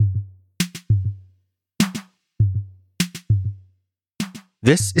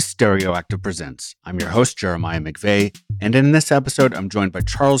This is Stereoactive Presents. I'm your host, Jeremiah McVeigh, and in this episode, I'm joined by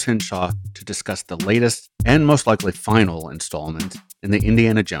Charles Hinshaw to discuss the latest and most likely final installment in the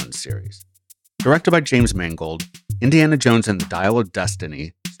Indiana Jones series. Directed by James Mangold, Indiana Jones and the Dial of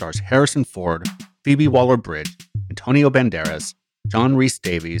Destiny stars Harrison Ford, Phoebe Waller-Bridge, Antonio Banderas, John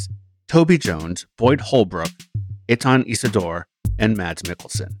Rhys-Davies, Toby Jones, Boyd Holbrook, Eitan Isidore, and Mads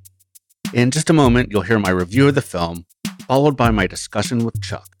Mikkelsen. In just a moment, you'll hear my review of the film, followed by my discussion with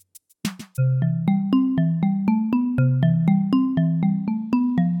Chuck.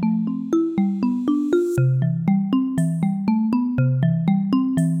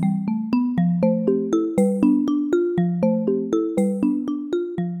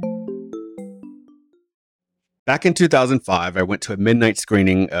 Back in 2005, I went to a midnight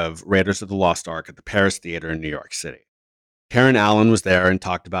screening of Raiders of the Lost Ark at the Paris Theater in New York City. Karen Allen was there and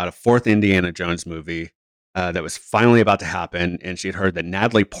talked about a fourth Indiana Jones movie that was finally about to happen, and she'd heard that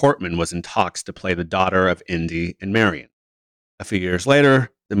Natalie Portman was in talks to play the daughter of Indy and Marion. A few years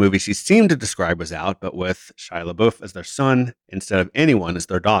later, the movie she seemed to describe was out, but with Shia LaBeouf as their son instead of anyone as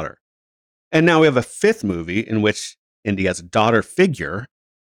their daughter. And now we have a fifth movie in which Indy has a daughter figure.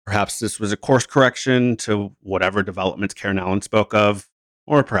 Perhaps this was a course correction to whatever developments Karen Allen spoke of,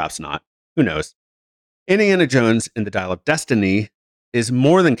 or perhaps not. Who knows? Indiana Jones and the Dial of Destiny is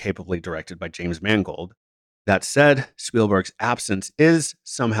more than capably directed by James Mangold. That said, Spielberg's absence is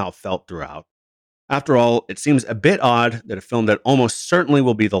somehow felt throughout. After all, it seems a bit odd that a film that almost certainly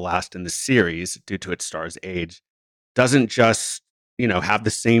will be the last in the series due to its star's age doesn't just, have the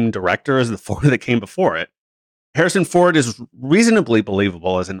same director as the four that came before it. Harrison Ford is reasonably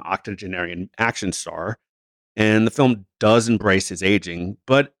believable as an octogenarian action star, and the film does embrace his aging,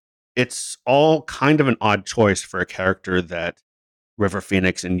 but it's all kind of an odd choice for a character that, River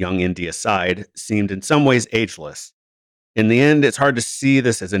Phoenix and young Indy aside, seemed in some ways ageless. In the end, it's hard to see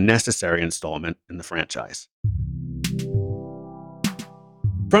this as a necessary installment in the franchise.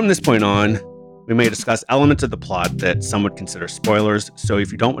 From this point on, we may discuss elements of the plot that some would consider spoilers, so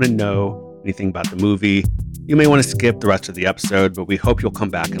if you don't want to know anything about the movie, you may want to skip the rest of the episode, but we hope you'll come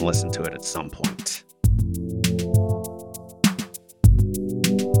back and listen to it at some point.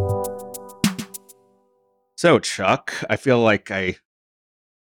 So, Chuck, I feel like I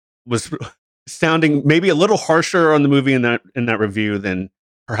was sounding maybe a little harsher on the movie in that review than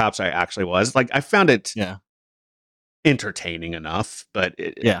perhaps I actually was. Like, I found it entertaining enough, but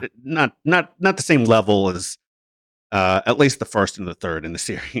not the same level as at least the first and the third in the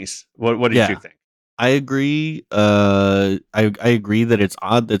series. What did you think? I agree. I agree that it's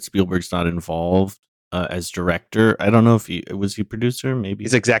odd that Spielberg's not involved as director. I don't know if he was producer. Maybe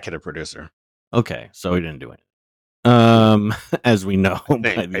he's executive producer. Okay, so he didn't do it. As we know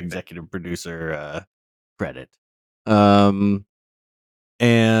by the executive producer credit. And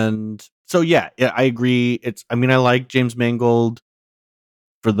so yeah, I agree. I like James Mangold.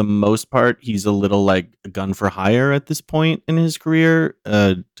 For the most part, he's a little like a gun for hire at this point in his career,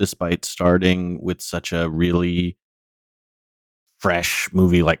 despite starting with such a really fresh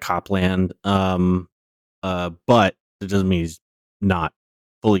movie like Copland. But it doesn't mean he's not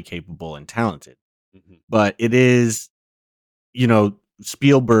fully capable and talented. Mm-hmm. But it is,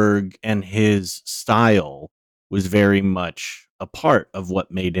 Spielberg and his style was very much a part of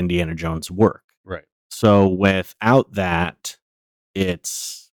what made Indiana Jones work. Right. So without that,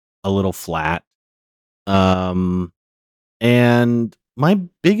 it's a little flat. And my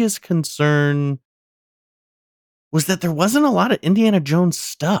biggest concern was that there wasn't a lot of Indiana Jones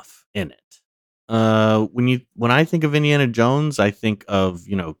stuff in it. When I think of Indiana Jones, I think of,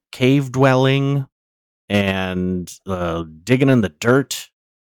 cave dwelling and digging in the dirt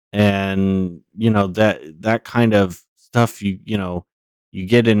and, that kind of stuff you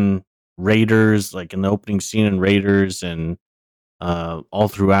get in Raiders, like in the opening scene in Raiders and all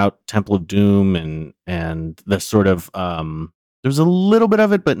throughout Temple of Doom and the sort of there's a little bit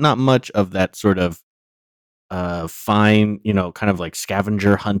of it, but not much of that sort of fine, kind of like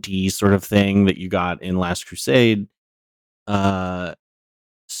scavenger hunty sort of thing that you got in Last Crusade.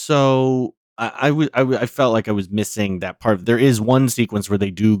 So I felt like I was missing that part. There is one sequence where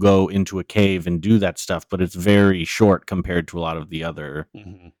they do go into a cave and do that stuff, but it's very short compared to a lot of the other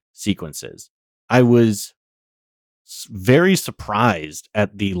sequences. I was very surprised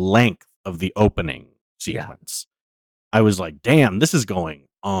at the length of the opening sequence. Yeah. I was like, damn, this is going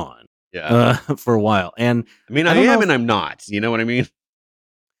on for a while. And I am and I'm not. You know what I mean?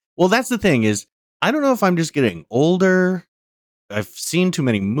 Well, that's the thing is, I don't know if I'm just getting older. I've seen too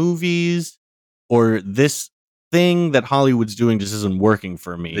many movies, or this thing that Hollywood's doing just isn't working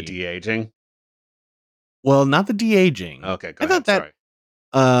for me. The de-aging? Well, not the de-aging. Okay, go ahead. Sorry.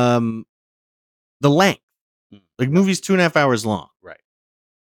 The length. Mm. Like, movie's 2.5 hours long. Right.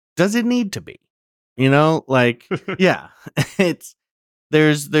 Does it need to be? You know, like, yeah, it's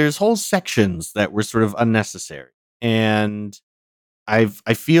there's whole sections that were sort of unnecessary. And I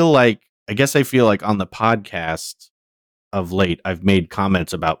feel like on the podcast of late, I've made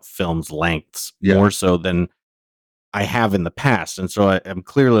comments about films' lengths Yeah. more so than I have in the past. And so I'm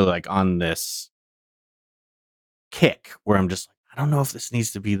clearly like on this kick where I'm just like, I don't know if this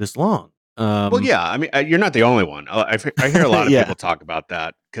needs to be this long. Well, yeah. I mean, you're not the only one. I hear a lot of Yeah. people talk about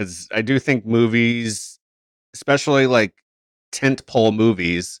that because I do think movies, especially like tentpole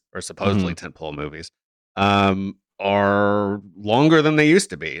movies or supposedly tentpole movies, are longer than they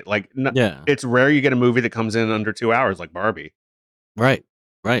used to be. Like, Yeah. it's rare you get a movie that comes in under 2 hours, like Barbie. Right.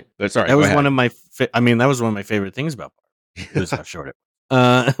 But sorry, That go was ahead. one of my that was one of my favorite things about Barbie. It was how short it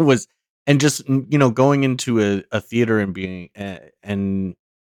was. And just, going into a theater and being and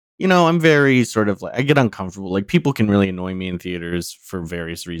I'm very sort of like, I get uncomfortable. Like, people can really annoy me in theaters for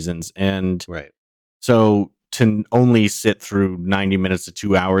various reasons. And Right. so to only sit through 90 minutes to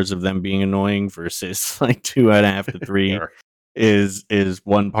 2 hours of them being annoying versus like 2.5 to 3 Sure. is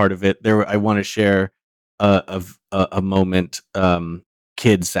one part of it. I want to share a moment.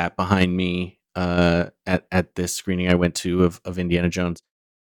 Kid sat behind me at this screening I went to of Indiana Jones,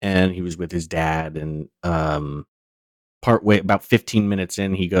 and he was with his dad. And part way about 15 minutes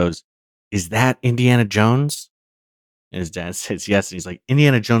in, he goes, "Is that Indiana Jones?" And his dad says yes, and he's like,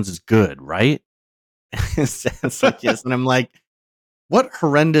 "Indiana Jones is good, right?" His dad's like, "Yes." And I'm like, what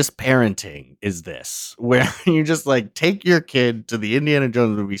horrendous parenting is this? Where you just like take your kid to the Indiana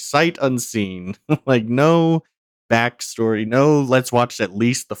Jones movie sight unseen, like no backstory, no let's watch at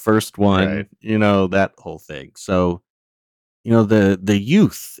least the first one, Right. that whole thing. So, the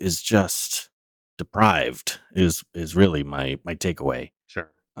youth is just deprived is really my takeaway.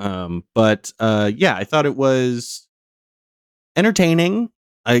 Sure. But yeah, I thought it was entertaining.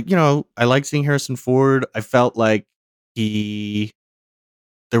 I like seeing Harrison Ford. I felt like there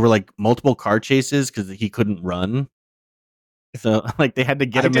were like multiple car chases because he couldn't run. So like they had to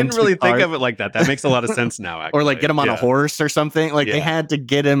get I him didn't into really think cars. of it like that. That makes a lot of sense now, actually. Or like get him on a horse or something. Like they Yeah. had to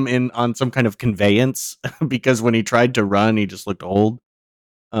get him in on some kind of conveyance because when he tried to run, he just looked old.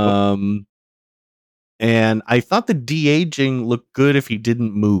 And I thought the de-aging looked good if he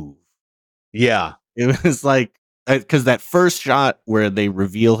didn't move. Yeah. It was like, because that first shot where they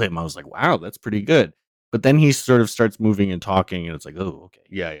reveal him, I was like, wow, that's pretty good. But then he sort of starts moving and talking, and it's like, oh, okay.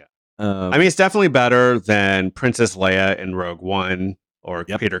 Yeah. I mean, it's definitely better than Princess Leia in Rogue One or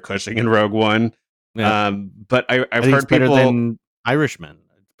Yep. Peter Cushing in Rogue One. Yep. But I've I think heard it's better people. than Irishman.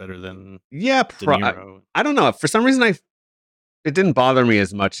 It's better than Yeah, De Niro. I don't know. For some reason, it didn't bother me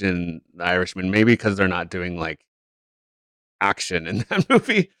as much in The Irishman. Maybe because they're not doing like action in that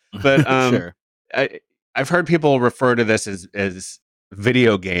movie. But Sure. I've heard people refer to this as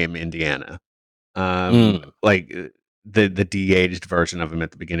video game Indiana. Like the de-aged version of him at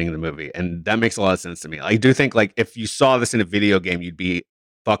the beginning of the movie, and that makes a lot of sense to me. I do think like if you saw this in a video game, you'd be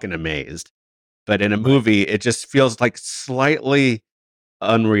fucking amazed. But in a movie, it just feels like slightly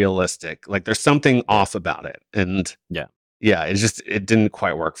unrealistic. Like there's something off about it, and Yeah, it didn't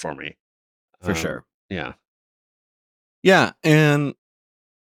quite work for me. for sure. Yeah. Yeah, and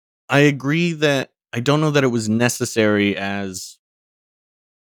I agree that I don't know that it was necessary, as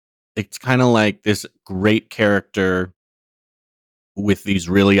it's kind of like this great character with these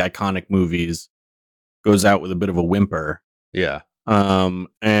really iconic movies goes out with a bit of a whimper. Yeah.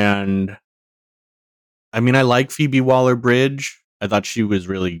 And I mean, I like Phoebe Waller-Bridge. I thought she was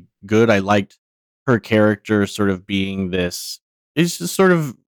really good. I liked her character sort of being this. It's just sort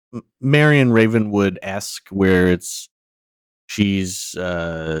of Marion Ravenwood-esque, where she's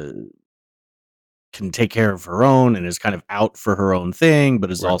can take care of her own and is kind of out for her own thing,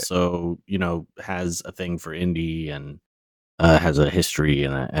 but is Right. also, has a thing for Indy and has a history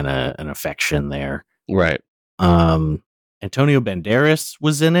and an affection there. Right. Antonio Banderas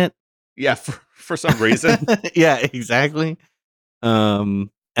was in it. Yeah, for some reason. Yeah, exactly. And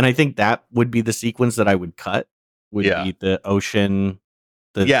I think that would be the sequence that I would cut. Would be the ocean.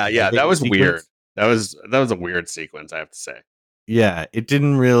 Yeah, that was sequence. weird. That was a weird sequence, I have to say. Yeah, it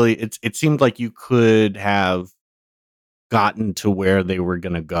didn't really. It seemed like you could have gotten to where they were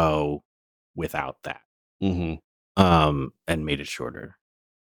gonna go without that. Mm-hmm. And made it shorter.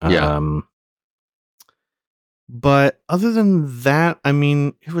 Yeah. But other than that, I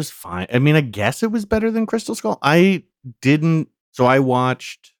mean, it was fine. I mean, I guess it was better than Crystal Skull. I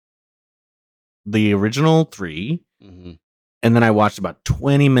watched the original 3, Mm-hmm. and then I watched about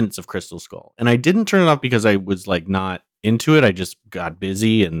 20 minutes of Crystal Skull. And I didn't turn it off because I was like not into it. I just got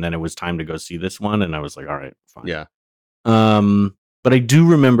busy, and then it was time to go see this one, and I was like, all right, fine. Yeah. But I do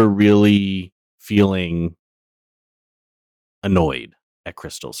remember really feeling annoyed at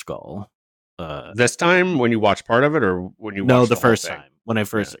Crystal Skull. This time when you watch part of it, or when you No, watched the whole first thing? time when I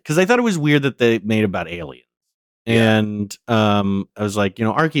first, because I thought it was weird that they made about aliens. Yeah. And I was like,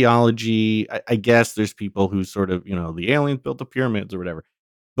 archaeology, I guess there's people who sort of, the aliens built the pyramids or whatever.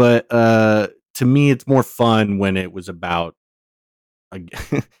 But to me, it's more fun when it was about like,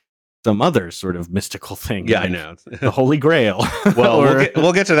 some other sort of mystical thing. Yeah, like I know. the Holy Grail. Well, Or-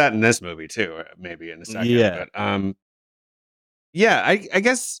 we'll get to that in this movie too, maybe in a second. Yeah. But yeah, I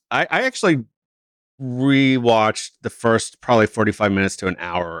guess I actually rewatched the first probably 45 minutes to an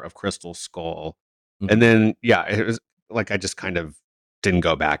hour of Crystal Skull. Mhm. And then yeah, it was like I just kind of didn't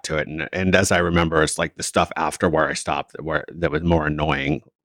go back to it. And as I remember, it's like the stuff after where I stopped that was more annoying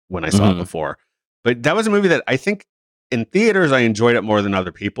when I saw it Mhm. before. But that was a movie that I think in theaters I enjoyed it more than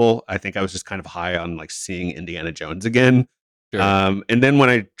other people. I think I was just kind of high on like seeing Indiana Jones again. Sure. And then when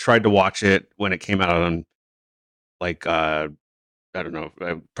I tried to watch it when it came out on like I don't know,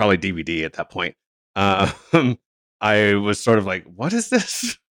 probably DVD at that point. I was sort of like, what is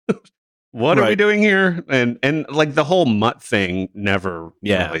this? What are we Right. doing here? And like the whole mutt thing never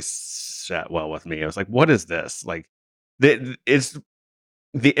Yeah. really sat well with me. I was like, what is this? Like it's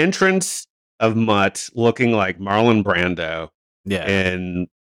the entrance of Mutt looking like Marlon Brando Yeah. and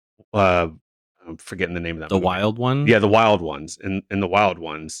I'm forgetting the name of that The movie. Wild One. Yeah, the Wild Ones. In the Wild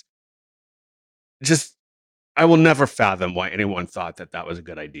Ones. Just I will never fathom why anyone thought that was a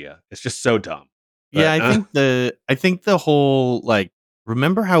good idea. It's just so dumb. Yeah, But, I think the whole like,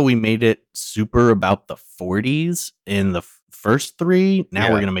 remember how we made it super about the 40s in the first three? Now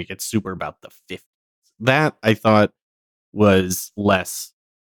Yeah. we're gonna make it super about the 50s. That I thought was less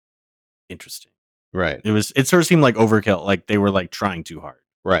interesting. right, It sort of seemed like overkill, like they were like trying too hard.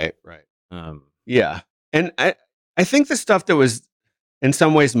 right. Um, Yeah. And I think the stuff that was in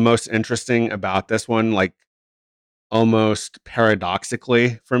some ways most interesting about this one, like almost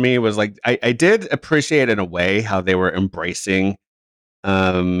paradoxically for me, was like I did appreciate in a way how they were embracing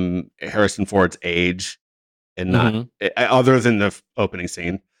Harrison Ford's age and not other than the opening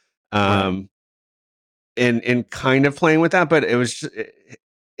scene. Right. And kind of playing with that, but it was just,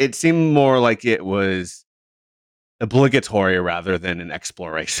 it seemed more like it was obligatory rather than an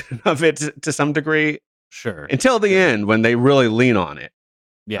exploration of it to some degree Sure. until the end when they really lean on it.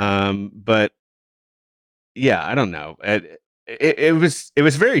 Yeah. But yeah, I don't know. It was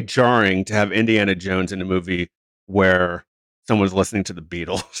very jarring to have Indiana Jones in a movie where someone's listening to the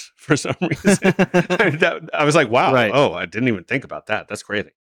Beatles for some reason. I was like, wow, Right. oh, I didn't even think about that. That's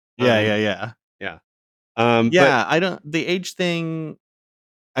crazy. Yeah. But I don't, the age thing,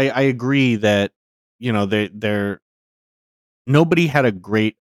 I agree that, they're nobody had a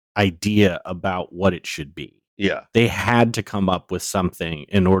great idea about what it should be. yeah, They had to come up with something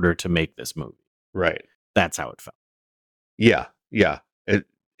in order to make this movie. right. That's how it felt. Yeah.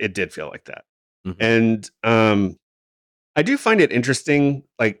 It did feel like that. Mhm. And I do find it interesting,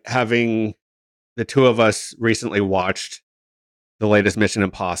 like having the two of us recently watched the latest Mission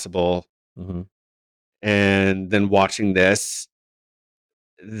Impossible Mhm. and then watching this,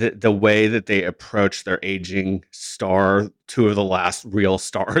 the way that they approach their aging star, two of the last real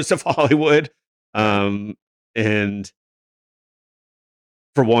stars of Hollywood. And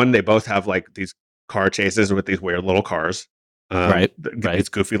for one, they both have like these car chases with these weird little cars. Right. These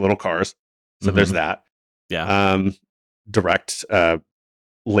goofy little cars. So there's that. Yeah. Direct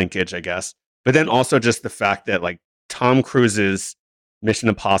linkage, I guess. But then also just the fact that like Tom Cruise's Mission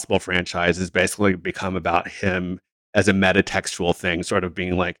Impossible franchise has basically become about him as a metatextual thing, sort of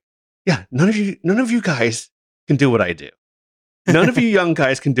being like, yeah, none of you guys can do what I do. None of you young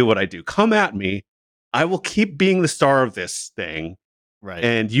guys can do what I do. Come at me. I will keep being the star of this thing. Right.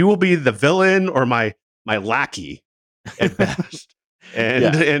 And you will be the villain or my lackey at best.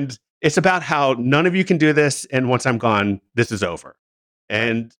 And it's about how none of you can do this, and once I'm gone, this is over.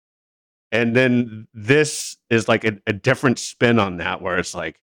 And then this is like a different spin on that, where it's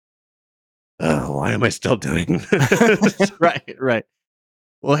like, oh, why am I still doing this? Right.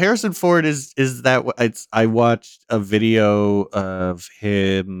 Well, Harrison Ford is that. I watched a video of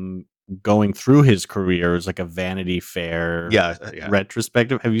him going through his career. It was like a Vanity Fair Yeah.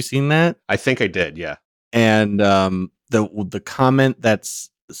 retrospective. Have you seen that? I think I did. Yeah. And the comment that's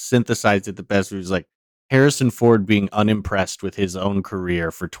synthesized it the best was like Harrison Ford being unimpressed with his own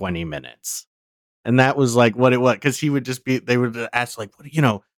career for 20 minutes. And that was like what it was, because he would just be, they would ask like,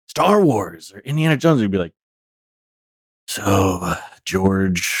 what, Star Wars or Indiana Jones. He'd be like, so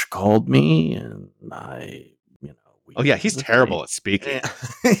George called me and Oh yeah, he's terrible at speaking.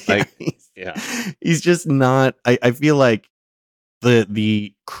 Like, yeah. He's just not. I feel like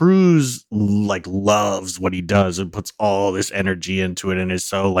the Cruise like loves what he does and puts all this energy into it and is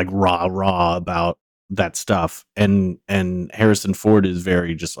so like raw about that stuff. And Harrison Ford is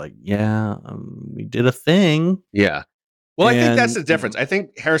very just like, yeah, we did a thing. Yeah. Well, I think that's And the difference. I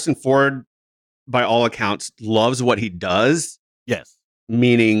think Harrison Ford, by all accounts, loves what he does, yes,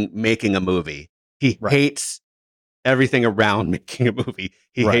 meaning making a movie. He Right. hates everything around making a movie.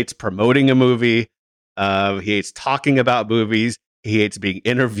 He Right. hates promoting a movie. He hates talking about movies. He hates being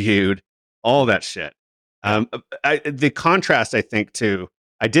interviewed. All that shit. Yeah. The contrast, I think, too.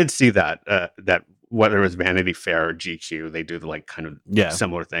 I did see that whether it was Vanity Fair or GQ, they do the like kind of Yeah.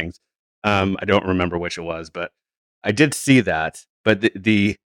 similar things. I don't remember which it was, but I did see that. But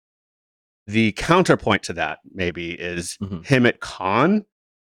the counterpoint to that maybe is Mhm. him at Cannes.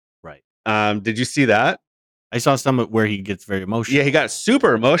 Right. Did you see that? I saw some where he gets very emotional. Yeah, he got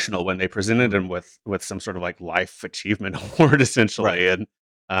super emotional when they presented Mhm. him with some sort of like life achievement award, essentially, Right.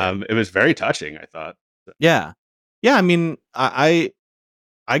 and it was very touching, I thought. Yeah. Yeah, I mean,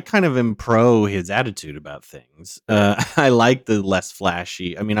 I kind of am pro his attitude about things. I like the less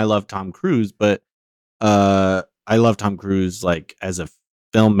flashy. I mean, I love Tom Cruise, but I love Tom Cruise like as a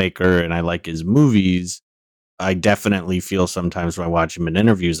filmmaker, and I like his movies. I definitely feel sometimes when I watch him in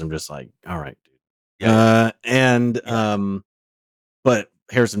interviews, I'm just like, all right, dude. Yeah. But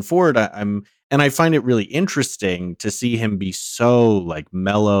Harrison Ford, and I find it really interesting to see him be so like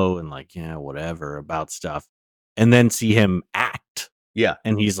mellow and like, yeah, whatever about stuff, and then see him act. Yeah.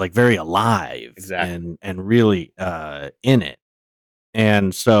 And he's like very alive Exactly. and really in it.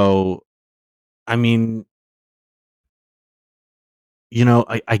 And so, I mean,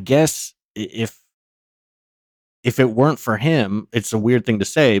 I guess if it weren't for him, it's a weird thing to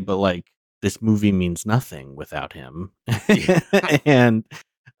say, but like this movie means nothing without him. Yeah. and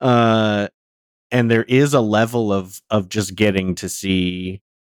uh and there is a level of just getting to see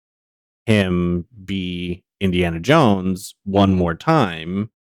him be Indiana Jones one more time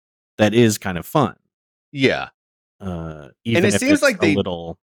that is kind of fun. Yeah. Even it if seems it's like a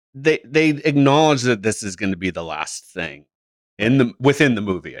little they acknowledge that this is going to be the last thing within the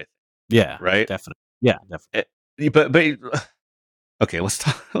movie, I think. Yeah, Right? definitely. Yeah, definitely. But okay, let's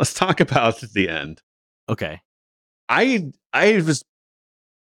talk about the end. Okay. I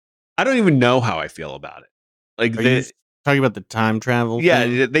don't even know how I feel about it. Like Are you talking about the time travel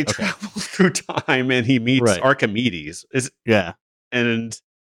thing? they Okay. travel through time and he meets Right. Archimedes. Yeah. And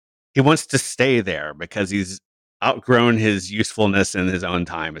he wants to stay there because he's outgrown his usefulness in his own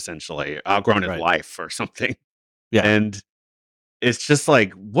time, essentially, outgrown his Right. life or something. Yeah. And it's just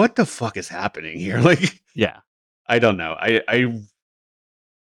like, what the fuck is happening here? Like, Yeah. I don't know. I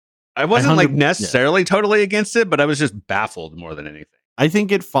wasn't like necessarily totally against it, but I was just baffled more than anything. I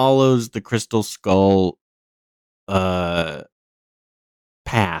think it follows the Crystal Skull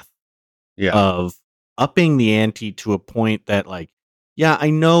path Yeah. of upping the ante to a point that like, yeah, I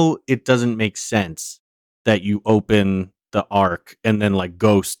know it doesn't make sense that you open the ark and then like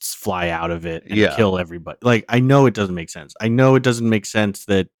ghosts fly out of it and Yeah. kill everybody. Like, I know it doesn't make sense. I know it doesn't make sense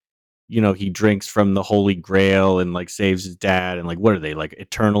that he drinks from the Holy Grail and like saves his dad and like, what are they, like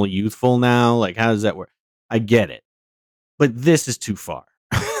eternally youthful now? Like, how does that work? I get it. But this is too far.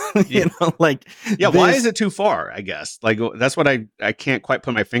 Yeah. Like, why is it too far? I guess like that's what I can't quite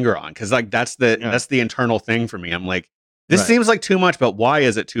put my finger on, because like that's the internal thing for me. I'm like, this seems like too much, but why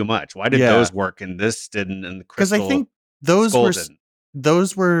is it too much? Why did those work and this didn't? And the Crystal, because I think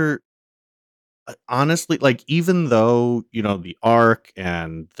those were honestly, like, even though the arc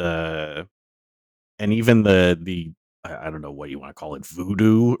and even the I don't know what you want to call it,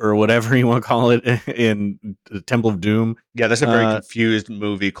 voodoo or whatever you want to call it in the Temple of Doom. Yeah, that's a very confused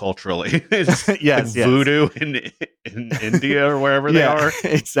movie culturally. It's yes, like voodoo in India or wherever they are.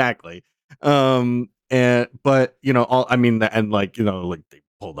 Exactly. But all, I mean, and like like they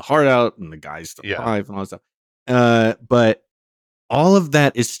pull the heart out and the guy's still alive and all that stuff. But all of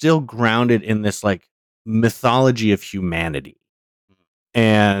that is still grounded in this like mythology of humanity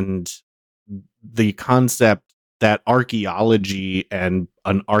and the concept that archaeology and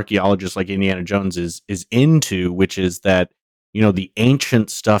an archaeologist like Indiana Jones is into, which is that the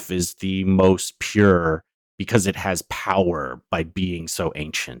ancient stuff is the most pure because it has power by being so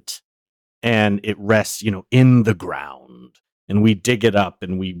ancient, and it rests in the ground, and we dig it up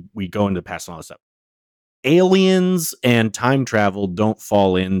and we go into the past and all this stuff. Aliens and time travel don't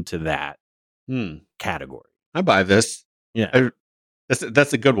fall into that category. I buy this. Yeah.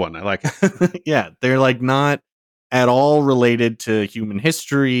 That's a good one. I like it. Yeah, they're like not at all related to human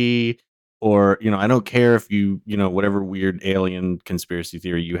history. or, I don't care if whatever weird alien conspiracy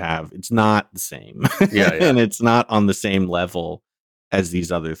theory you have, it's not the same. Yeah, yeah. And it's not on the same level as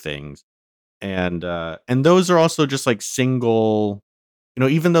these other things. And those are also just like single,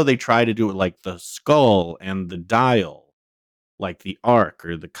 even though they try to do it like the skull and the dial, like the arc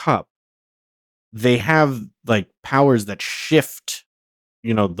or the cup, they have like powers that shift,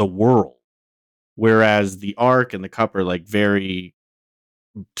 the world. Whereas the arc and the cup are like very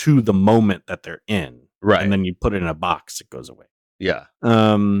to the moment that they're in. Right. And then you put it in a box, it goes away. Yeah.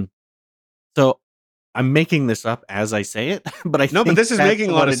 So I'm making this up as I say it, but but this is making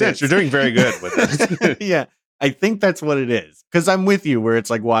a lot of sense. You're doing very good with this. Yeah. I think that's what it is. Because I'm with you where it's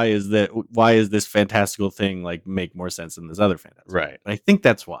like, why is this fantastical thing like make more sense than this other fantastical? Right. But I think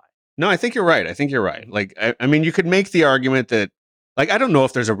that's why. No, I think you're right. Like, I mean, you could make the argument that, like, I don't know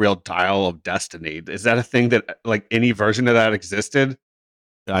if there's a real dial of destiny. Is that a thing that, like, any version of that existed?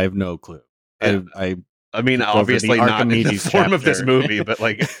 I have no clue. Yeah. I mean, obviously not in the form of this movie, but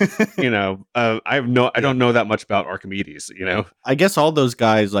like, I don't know that much about Archimedes, I guess all those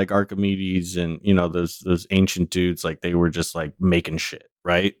guys like Archimedes and, those ancient dudes, like they were just like making shit,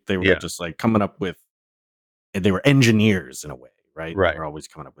 right? They were just like coming up with, they were engineers in a way, right? Right. They were always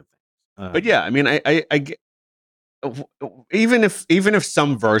coming up with things. But yeah, I mean, even if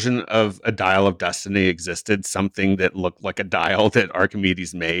some version of a dial of destiny existed, something that looked like a dial that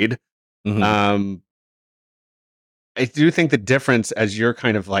Archimedes made, mm-hmm. I do think the difference, as you're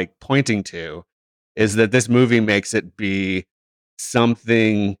kind of like pointing to, is that this movie makes it be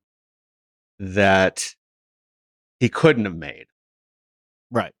something that he couldn't have made.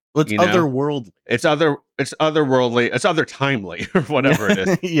 Right. Well, it's otherworldly. It's otherworldly. It's other timely or whatever it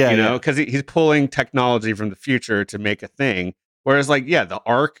is. Yeah. Because he's pulling technology from the future to make a thing. Whereas, like, yeah, the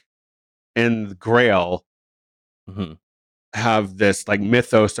Ark and the Grail have this like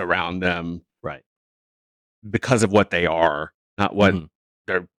mythos around them, right? Because of what they are, not what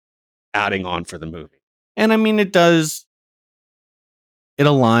they're adding on for the movie. And I mean, it does. It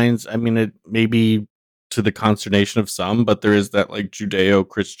aligns. I mean, it maybe to the consternation of some, but there is that like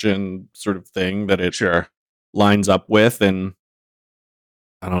Judeo-Christian sort of thing that it lines up with, and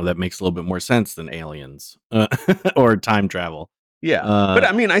I don't know, that makes a little bit more sense than aliens or time travel. Yeah, but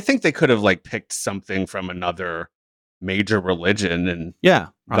I mean, I think they could have like picked something from another major religion and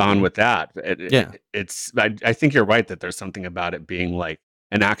gone with that. I think you're right that there's something about it being like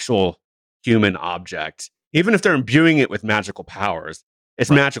an actual human object, even if they're imbuing it with magical powers. It's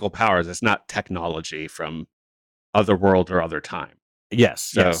magical powers. It's not technology from other world or other time.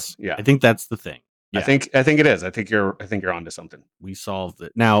 Yes. Yeah. I think that's the thing. Yeah. I think it is. I think you're onto something. We solved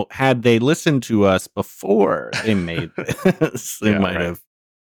it. Now, had they listened to us before they made this, they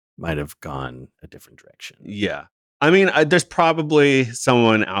might have gone a different direction. Yeah. I mean, there's probably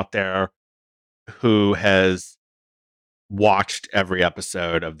someone out there who has watched every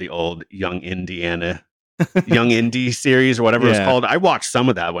episode of the old Young Indy series or whatever it's called. I watched some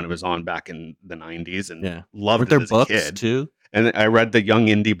of that when it was on back in the 90s and loved it as a kid too. And I read the Young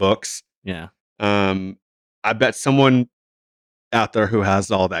Indy books. Yeah. I bet someone out there who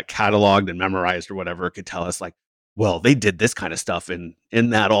has all that cataloged and memorized or whatever could tell us like, well, they did this kind of stuff in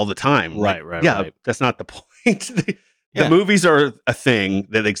that all the time. Right. That's not the point. The movies are a thing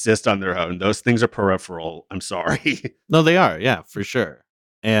that exist on their own. Those things are peripheral. I'm sorry. No, they are. Yeah, for sure.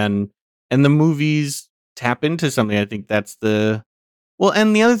 And the movies tap into something. I think that's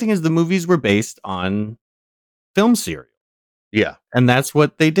and the other thing is the movies were based on film serial. Yeah. And that's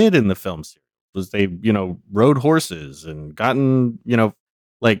what they did in the film serial was they, rode horses and gotten,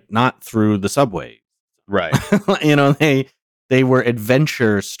 like not through the subway. Right. They were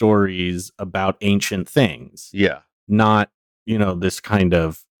adventure stories about ancient things. Yeah. Not, this kind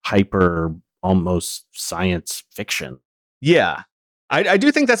of hyper almost science fiction. Yeah. I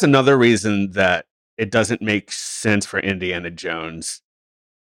do think that's another reason that it doesn't make sense for Indiana Jones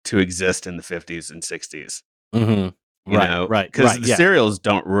to exist in the 50s and 60s. Right. Because the serials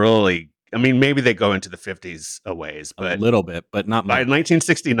don't really, I mean, maybe they go into the 50s a ways, but a little bit, but not by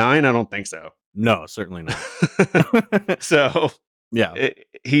 1969, I don't think so. No, certainly not. So yeah,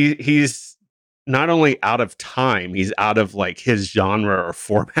 he's not only out of time, he's out of like his genre or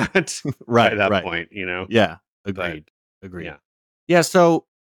format right at that point, Yeah, agreed. Yeah, so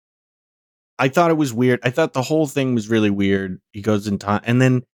I thought it was weird. I thought the whole thing was really weird. He goes in time, and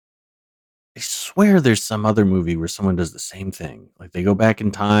then I swear there's some other movie where someone does the same thing. Like they go back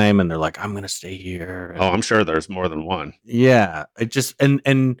in time and they're like, I'm going to stay here. Oh, I'm sure there's more than one. Yeah. It just,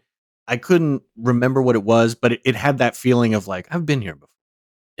 and I couldn't remember what it was, but it had that feeling of like, I've been here before.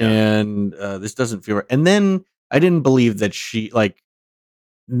 Yeah. And this doesn't feel right. And then I didn't believe that she, like,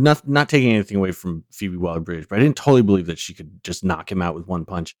 not taking anything away from Phoebe Waller-Bridge, but I didn't totally believe that she could just knock him out with one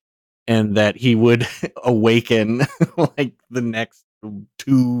punch, and that he would awaken like the next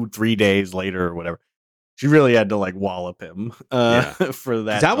 2-3 days later or whatever. She really had to like wallop him for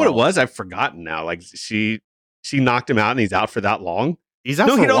that. Is that what it was? I've forgotten now. Like she knocked him out and he's out for that long. He's out.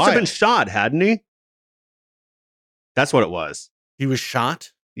 No, for he'd a also while. been shot, hadn't he? That's what it was. He was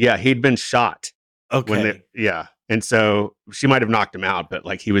shot. Yeah, he'd been shot. Okay. And so she might have knocked him out, but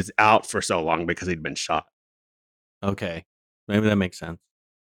like he was out for so long because he'd been shot. Okay, maybe that makes sense.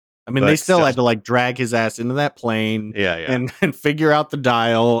 I mean, But they still had to like drag his ass into that plane, and figure out the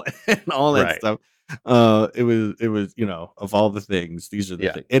dial and all that stuff. It was of all the things, these are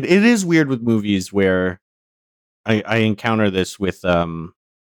the things. It is weird with movies where I encounter this with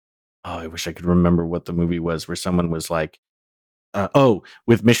I wish I could remember what the movie was where someone was like,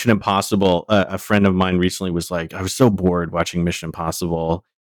 with Mission Impossible, a friend of mine recently was like, I was so bored watching Mission Impossible,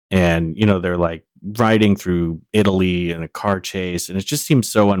 and they're like riding through Italy in a car chase, and it just seems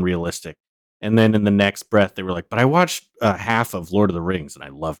so unrealistic. And then in the next breath, they were like, but I watched half of Lord of the Rings and I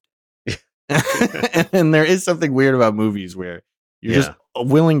loved it. And there is something weird about movies where you're just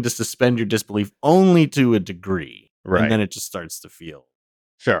willing to suspend your disbelief only to a degree, right? And then it just starts to feel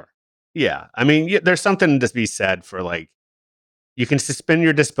sure. Yeah, I mean, there's something to be said for like, you can suspend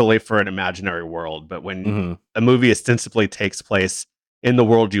your disbelief for an imaginary world, but when a movie ostensibly takes place in the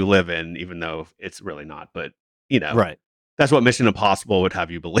world you live in, even though it's really not, but right, that's what Mission Impossible would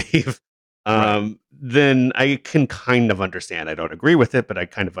have you believe. Then I can kind of understand. I don't agree with it, but I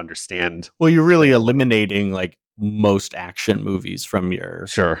kind of understand. Well, you're really eliminating like most action movies from your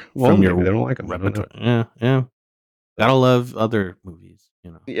Well, from your they don't like them. repertoire. Yeah. Gotta love other movies,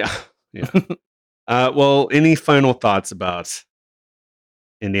 Yeah. Well, any final thoughts about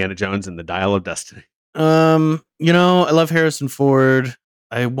Indiana Jones and the Dial of Destiny? I love Harrison Ford.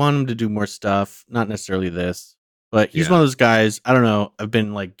 I want him to do more stuff, not necessarily this, but he's one of those guys. I don't know. I've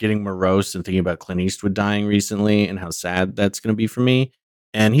been like getting morose and thinking about Clint Eastwood dying recently and how sad that's going to be for me.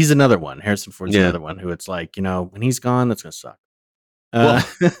 And he's another one. Harrison Ford's another one who it's like, when he's gone, that's going to suck. Well,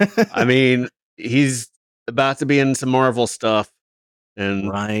 I mean, he's about to be in some Marvel stuff,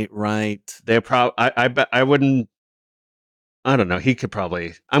 and right. They I bet I wouldn't. I don't know. He could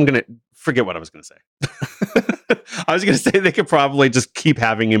probably. I'm gonna forget what I was gonna say. I was gonna say they could probably just keep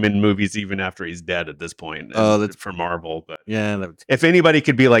having him in movies even after he's dead at this point. That's for Marvel. But if anybody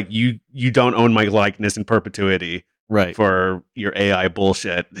could be like, you don't own my likeness in perpetuity, right? For your AI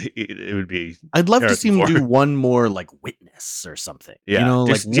bullshit, it would be. I'd love to see him do one more like Witness or something. Yeah,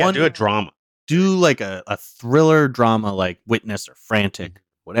 do a drama. Do like a thriller drama like Witness or Frantic,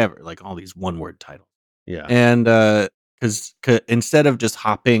 whatever. Like all these one-word titles. Yeah, and because instead of just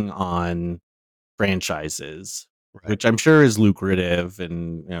hopping on franchises, which I'm sure is lucrative,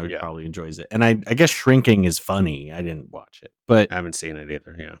 and he probably enjoys it. And I guess Shrinking is funny. I didn't watch it, but I haven't seen it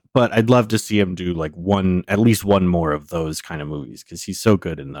either. Yeah, but I'd love to see him do like at least one more of those kind of movies because he's so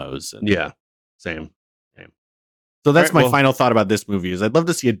good in those. And, same. So that's my final thought about this movie is I'd love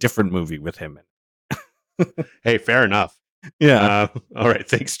to see a different movie with him in it. Hey, fair enough. Yeah. All right.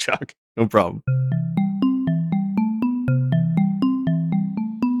 Thanks, Chuck. No problem.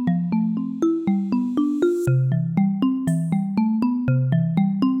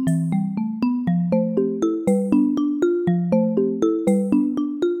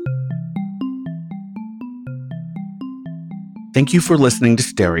 Thank you for listening to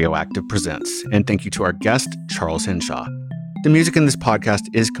Stereoactive Presents, and thank you to our guest, Charles Henshaw. The music in this podcast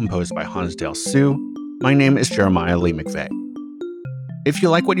is composed by Hansdale Hsu. My name is Jeremiah Lee McVeigh. If you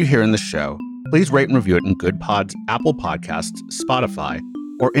like what you hear in the show, please rate and review it in Good Pods, Apple Podcasts, Spotify,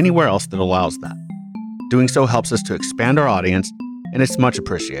 or anywhere else that allows that. Doing so helps us to expand our audience, and it's much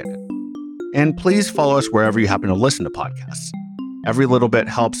appreciated. And please follow us wherever you happen to listen to podcasts. Every little bit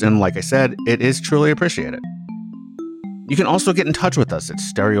helps, and like I said, it is truly appreciated. You can also get in touch with us at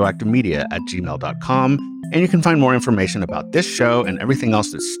stereoactivemedia@gmail.com, and you can find more information about this show and everything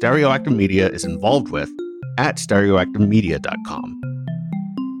else that Stereoactive Media is involved with at stereoactivemedia.com.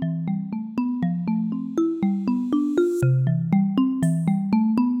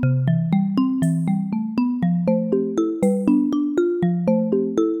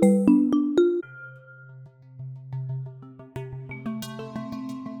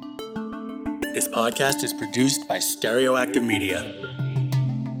 This podcast is produced by Stereoactive Media.